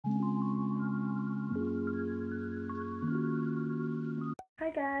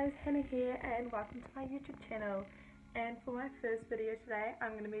Hi guys, Hannah here and welcome to my YouTube channel. And for my first video today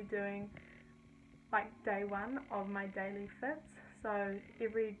I'm going to be doing like day one of my daily fits. So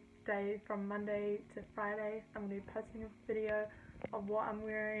every day from Monday to Friday I'm going to be posting a video of what I'm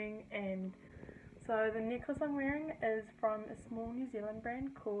wearing. And so the necklace I'm wearing is from a small New Zealand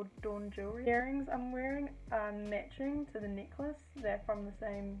brand called Dawn Jewelry. The earrings I'm wearing are matching to the necklace, they're from the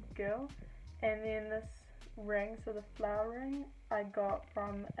same girl. And then this ring, so the flower ring, I got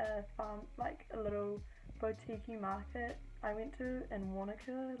from a farm, like a little boutique market I went to in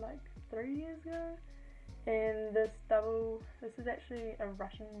Wanaka like 3 years ago. And this is actually a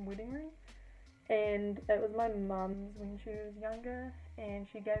Russian wedding ring, and it was my mum's when she was younger, and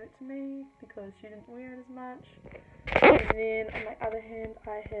she gave it to me because she didn't wear it as much. And then on my other hand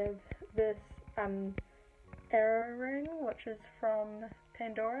I have this arrow ring, which is from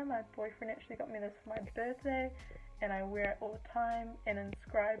Pandora. My boyfriend actually got me this for my birthday, and I wear it all the time, and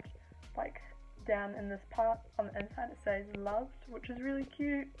inscribed like down in this part on the inside it says loved, which is really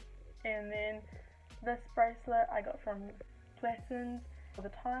cute. And then this bracelet I got from Glassons all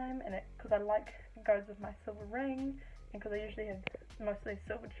the time, and because I like it goes with my silver ring, and because I usually have mostly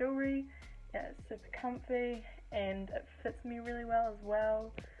silver jewelry, and it's super comfy and it fits me really well as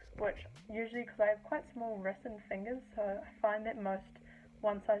well, which usually, because I have quite small wrists and fingers, so I find that most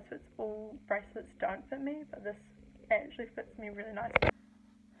one size fits all bracelets don't fit me, but this actually fits me really nicely.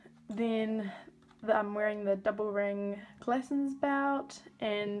 Then I'm wearing the double ring Glassons belt,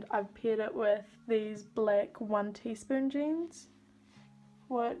 and I've paired it with these black 1 teaspoon jeans,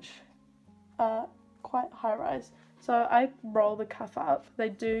 which are quite high rise. So I roll the cuff up. They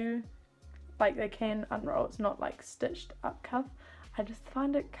can unroll, it's not like stitched up cuff. I just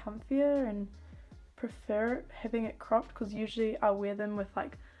find it comfier and prefer having it cropped, because usually I'll wear them with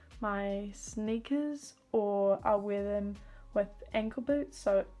like my sneakers, or I'll wear them with ankle boots,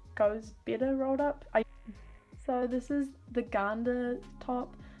 so it goes better rolled up. So this is the Ganda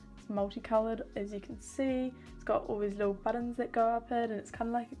top. It's multicolored, as you can see. It's got all these little buttons that go up it, and it's kind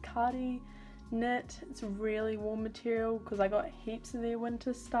of like a cardi knit. It's a really warm material because I got heaps of their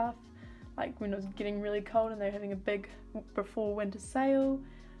winter stuff, like when it was getting really cold and they were having a big before winter sale.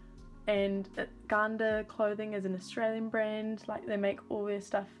 And Ganda clothing is an Australian brand, like they make all their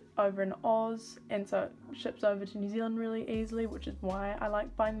stuff over in Oz, and so it ships over to New Zealand really easily, which is why I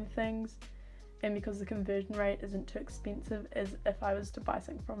like buying the things, and because the conversion rate isn't too expensive as if I was to buy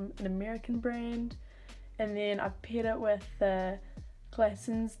something from an American brand. And then I've paired it with the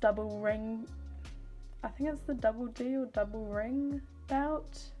Glassons double ring, I think it's the double D or double ring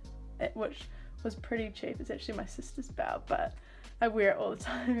belt, which was pretty cheap. It's actually my sister's belt, but I wear it all the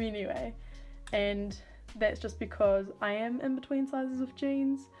time anyway. And that's just because I am in between sizes of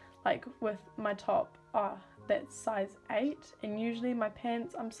jeans. Like with my top, that's size 8, and usually my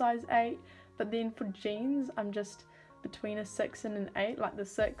pants I'm size 8, but then for jeans I'm just between a 6 and an 8. Like the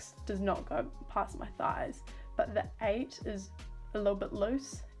 6 does not go past my thighs, but the 8 is a little bit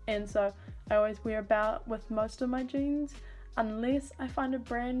loose, and so I always wear a belt with most of my jeans, unless I find a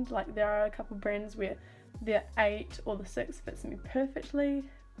brand, like there are a couple brands where the 8 or the 6 fits me perfectly,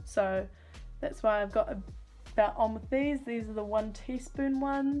 so that's why I've got a belt on with these. These are the 1 teaspoon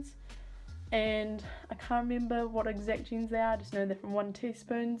ones, and I can't remember what exact jeans they are, I just know they're from 1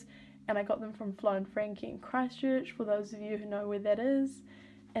 teaspoons, and I got them from Flo and Frankie in Christchurch, for those of you who know where that is,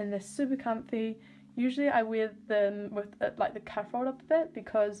 and they're super comfy. Usually I wear them with like the cuff rolled up a bit,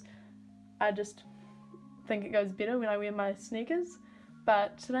 because I just think it goes better when I wear my sneakers,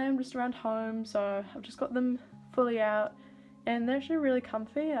 but today I'm just around home, so I've just got them fully out, and they're actually really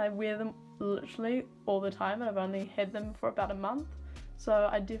comfy. I wear them literally all the time, and I've only had them for about a month, so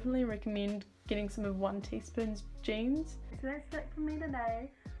I definitely recommend getting some of 1 teaspoon's jeans. So that's it from me today.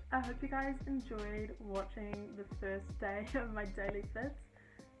 I hope you guys enjoyed watching the first day of my daily fits.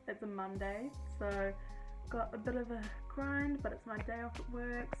 It's a Monday, so got a bit of a grind, but it's my day off at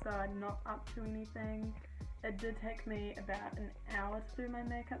work, so I'm not up to anything. It did take me about an hour to do my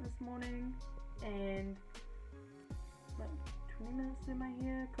makeup this morning, and like 20 minutes to do my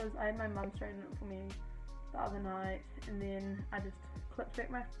hair, because I had my mum straighten it for me the other night, and then I just clipped back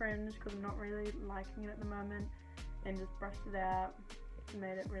my fringe because I'm not really liking it at the moment, and just brushed it out,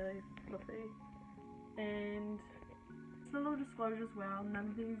 made it really fluffy. And just a little disclosure as well, none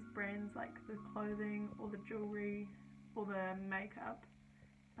of these brands, like the clothing or the jewelry or the makeup,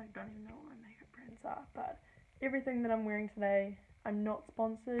 I don't even know what my makeup brands are, but everything that I'm wearing today, I'm not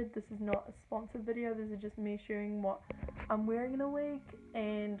sponsored. This is not a sponsored video, this is just me sharing what I'm wearing in a week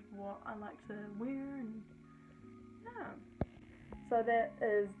and what I like to wear, and yeah. So that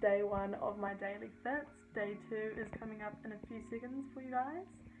is day 1 of my daily fits. Day 2 is coming up in a few seconds for you guys,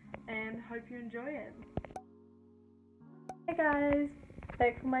 and hope you enjoy it. Hey guys,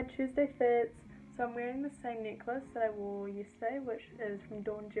 back for my Tuesday fits. So I'm wearing the same necklace that I wore yesterday, which is from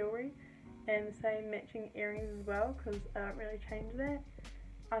Dawn Jewelry, and the same matching earrings as well, because I don't really change that.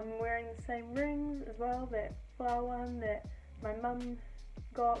 I'm wearing the same rings as well, that flower one that my mum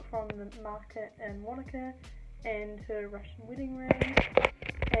got from the market in Wanaka, and her Russian wedding ring,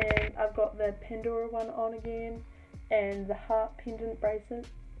 and I've got the Pandora one on again, and the heart pendant bracelet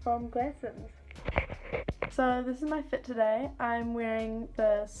from Glassons. So this is my fit today. I'm wearing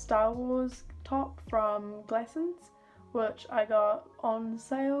the Star Wars top from Glassons, which I got on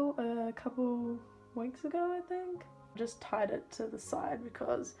sale a couple weeks ago, I think. Just tied it to the side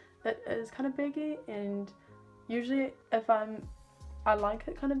because it is kind of baggy, and usually if I like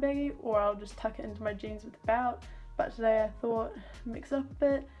it kind of baggy, or I'll just tuck it into my jeans with a belt, but today I thought mix it up a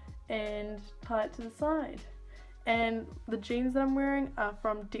bit and tie it to the side. And the jeans that I'm wearing are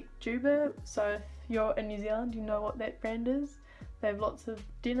from Dick Juba, so if you're in New Zealand you know what that brand is. They have lots of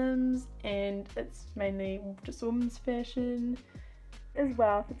denims, and it's mainly just women's fashion as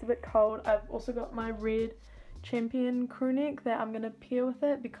well. If it's a bit cold, I've also got my red Champion crew neck that I'm going to pair with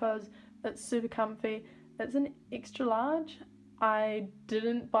it because it's super comfy. It's an extra large. I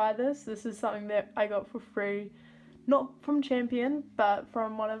didn't buy this. This is something that I got for free, not from Champion, but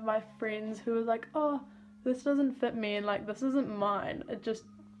from one of my friends who was like, oh, this doesn't fit me, and like, this isn't mine. It just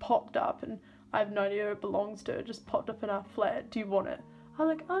popped up, and I have no idea who it belongs to. It just popped up in our flat. Do you want it? I'm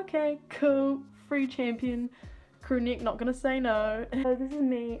like, okay, cool, free Champion crew neck, not gonna say no. So this is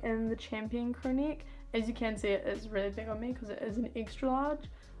me in the Champion crew neck. As you can see, it is really big on me because it is an extra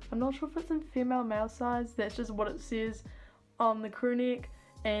large. I'm not sure if it's in female male size. That's just what it says on the crew neck,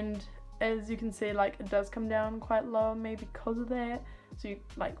 and as you can see, like, it does come down quite low on me because of that. So you,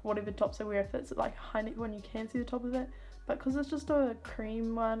 like, whatever tops I wear, if it's like a high neck one, you can see the top of it, but because it's just a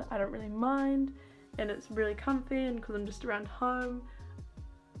cream one, I don't really mind, and it's really comfy, and because I'm just around home,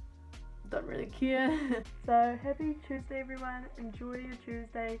 don't really care. So happy Tuesday everyone, enjoy your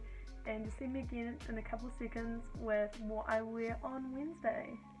Tuesday, and just see me again in a couple of seconds with what I wear on Wednesday.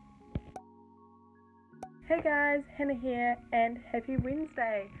 Hey guys, Hannah here, and happy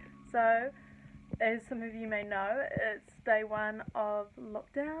Wednesday. So, as some of you may know, it's day 1 of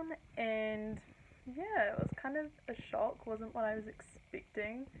lockdown, and yeah, it was kind of a shock. Wasn't what I was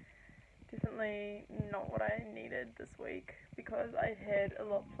expecting. Definitely not what I needed this week, because I had a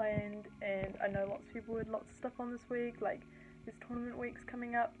lot planned, and I know lots of people had lots of stuff on this week. Like, there's tournament weeks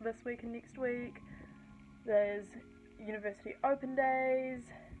coming up this week and next week. There's university open days.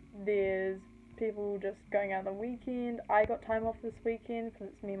 There's people just going out on the weekend. I got time off this weekend because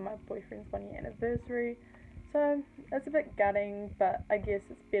it's me and my boyfriend's 1 year anniversary, so it's a bit gutting, but I guess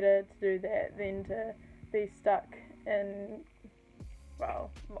it's better to do that than to be stuck in,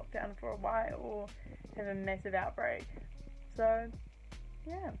 well, lockdown for a while or have a massive outbreak. So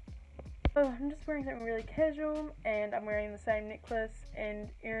yeah, so I'm just wearing something really casual, and I'm wearing the same necklace and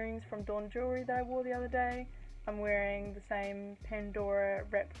earrings from Dawn Jewelry that I wore the other day. I'm wearing the same Pandora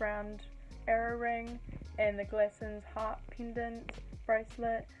wrapped round arrow ring and the Glassons heart pendant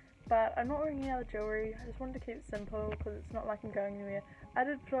bracelet, but I'm not wearing any other jewellery. I just wanted to keep it simple because it's not like I'm going anywhere. I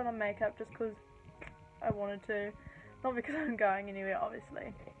did put on makeup just because I wanted to, not because I'm going anywhere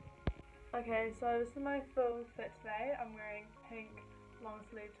obviously. Okay, so this is my full fit today. I'm wearing pink long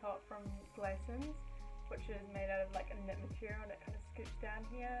sleeve top from Glassons, which is made out of like a knit material that kind of scoops down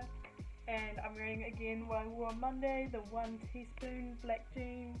here. And I'm wearing again what I wore on Monday, the 1 teaspoon black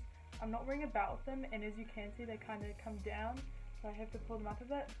jeans. I'm not wearing a belt with them, and as you can see, they kind of come down, so I have to pull them up a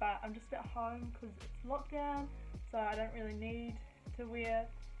bit, but I'm just at home because it's lockdown, so I don't really need to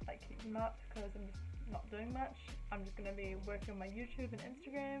keep them up because I'm just not doing much. I'm just going to be working on my YouTube and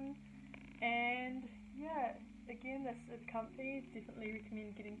Instagram, and yeah, again, this is comfy. Definitely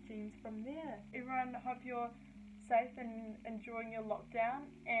recommend getting jeans from there. Everyone, I hope you're safe and enjoying your lockdown,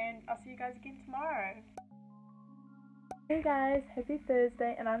 and I'll see you guys again tomorrow. Hey guys, happy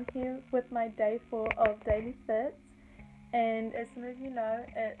Thursday, and I'm here with my day 4 of daily fits, and as some of you know,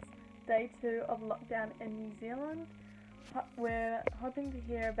 it's day 2 of lockdown in New Zealand. We're hoping to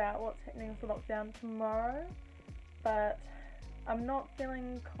hear about what's happening with the lockdown tomorrow, but I'm not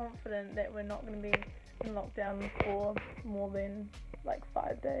feeling confident that we're not going to be in lockdown for more than like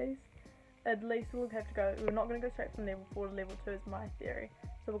 5 days. At least we're not going to go straight from level 4 to level 2 is my theory.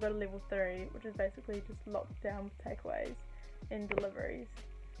 So we'll go to level 3, which is basically just lockdown with takeaways and deliveries.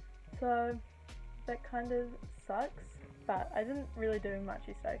 So that kind of sucks, but I didn't really do much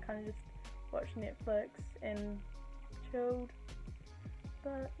yesterday. I kind of just watched Netflix and chilled.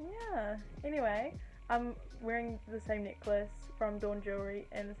 But yeah, anyway, I'm wearing the same necklace from Dawn Jewelry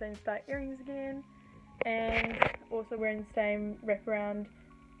and the same style earrings again, and also wearing the same wraparound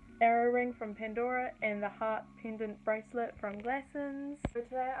arrow ring from Pandora and the heart pendant bracelet from Glassons. So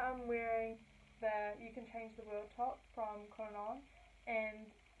today I'm wearing the You Can Change the World top from Cotton On, and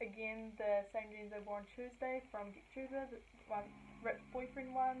again the same jeans I wore on Tuesday from Get Tuber, the one Rich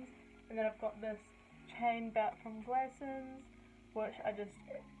Boyfriend ones, and then I've got this chain belt from Glassons, which I just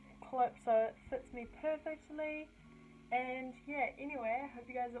clip so it fits me perfectly. And yeah, anyway, I hope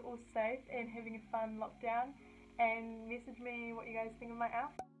you guys are all safe and having a fun lockdown, and message me what you guys think of my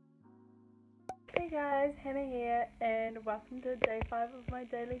outfit. Hey guys, Hannah here, and welcome to day 5 of my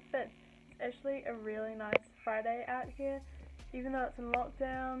daily fits. It's actually a really nice Friday out here, even though it's in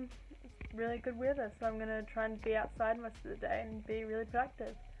lockdown. It's really good weather, so I'm going to try and be outside most of the day and be really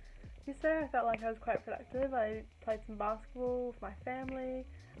productive. Yesterday I felt like I was quite productive. I played some basketball with my family,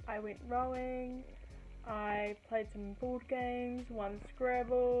 I went rowing, I played some board games, won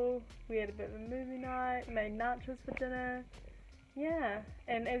Scrabble, we had a bit of a movie night, made nachos for dinner. Yeah,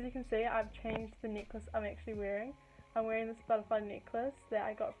 and as you can see, I've changed the necklace I'm actually wearing. I'm wearing this butterfly necklace that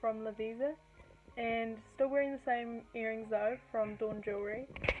I got from Lavisa, and still wearing the same earrings though from Dawn Jewelry,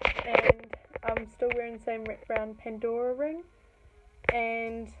 and I'm still wearing the same wraparound Pandora ring,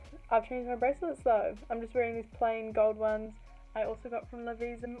 and I've changed my bracelets though. I'm just wearing these plain gold ones I also got from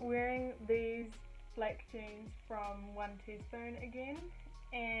Lavisa. I'm wearing these black jeans from One Teaspoon again,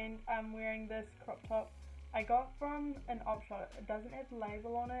 and I'm wearing this crop top I got from an op shop. It doesn't have a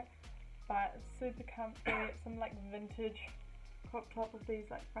label on it, but it's super comfy. It's some like vintage crop top with these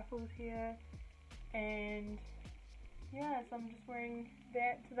like ruffles here, and yeah, so I'm just wearing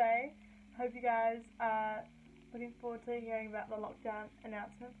that today. Hope you guys are looking forward to hearing about the lockdown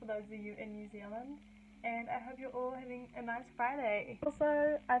announcement for those of you in New Zealand, and I hope you're all having a nice Friday.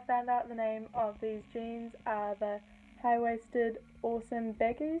 Also, I found out the name of these jeans are the high-waisted awesome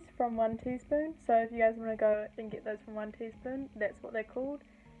baggies from One Teaspoon, so if you guys want to go and get those from One Teaspoon, that's what they're called.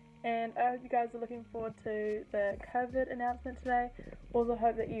 And I hope you guys are looking forward to the COVID announcement today. Also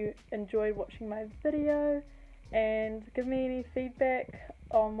hope that you enjoyed watching my video, and give me any feedback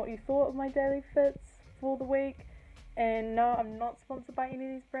on what you thought of my daily fits for the week. And no, I'm not sponsored by any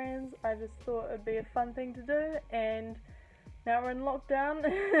of these brands, I just thought it would be a fun thing to do, and now we're in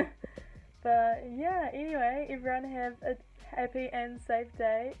lockdown. But yeah, anyway, everyone have a happy and safe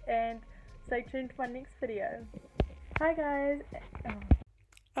day, and stay tuned for my next video. Hi guys!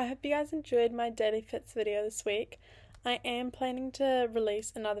 I hope you guys enjoyed my daily fits video this week. I am planning to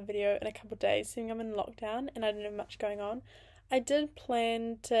release another video in a couple of days, seeing I'm in lockdown and I don't have much going on. I did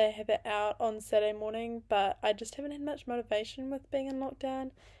plan to have it out on Saturday morning, but I just haven't had much motivation with being in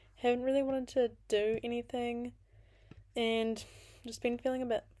lockdown. Haven't really wanted to do anything, and just been feeling a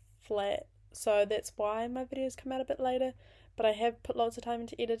bit flat. So that's why my videos come out a bit later, but I have put lots of time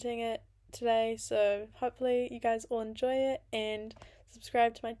into editing it today, so hopefully you guys all enjoy it and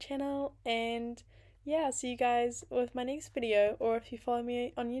subscribe to my channel, and yeah, I'll see you guys with my next video, or if you follow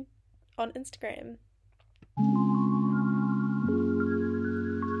me on Instagram.